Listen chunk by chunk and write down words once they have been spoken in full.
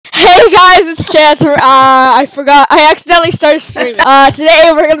it's Chance. I forgot. I accidentally started streaming. Today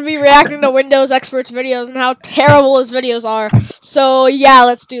we're gonna be reacting to Windows Experts videos and how terrible his videos are. So yeah,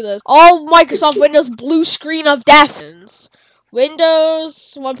 let's do this. All Microsoft Windows blue screen of death.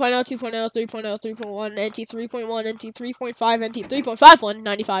 Windows 1.0, 2.0, 3.0, 3.1, NT 3.1, NT 3.5, NT 3.51,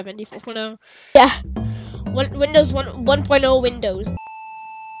 95, NT 4.0. Yeah. Windows 1.0 Windows.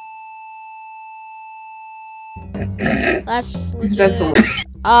 That's legit.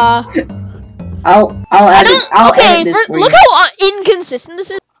 I'll add it. Okay, look how inconsistent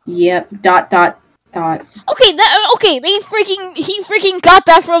this is. Yep. Dot. Okay, he freaking got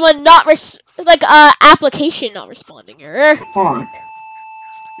that from a application not responding error. Font.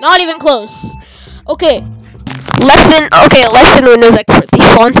 Not even close. Okay. Lesson Windows Expert. The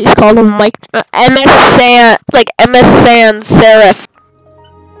font is called MS Sans Serif.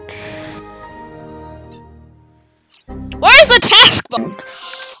 Where's the taskbar?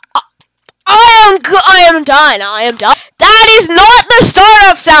 I am done. That is not the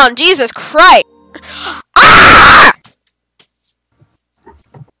startup sound. Jesus Christ. Ah!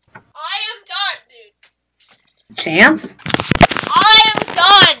 I am done, dude. Chance? I am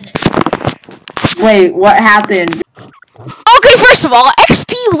done. Wait, what happened? Okay, first of all,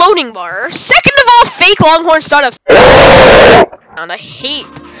 XP loading bar. Second of all, fake Longhorn startups. And I hate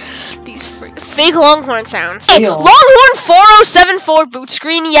these fake Longhorn sounds. Hey, Longhorn 4074 boot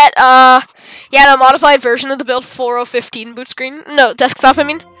screen, yet a modified version of the build 4015 boot screen. No, desktop, I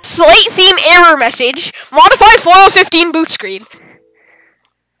mean. Slate theme error message. Modified 4015 boot screen.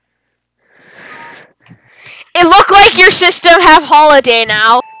 It looked like your system have holiday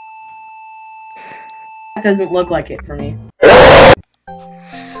now. That doesn't look like it for me.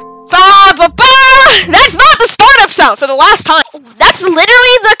 That's not the startup sound for the last time. That's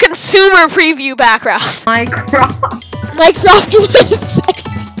literally the consumer preview background. Minecraft Windows XP.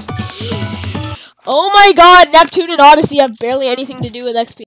 Oh my god, Neptune and Odyssey have barely anything to do with XP.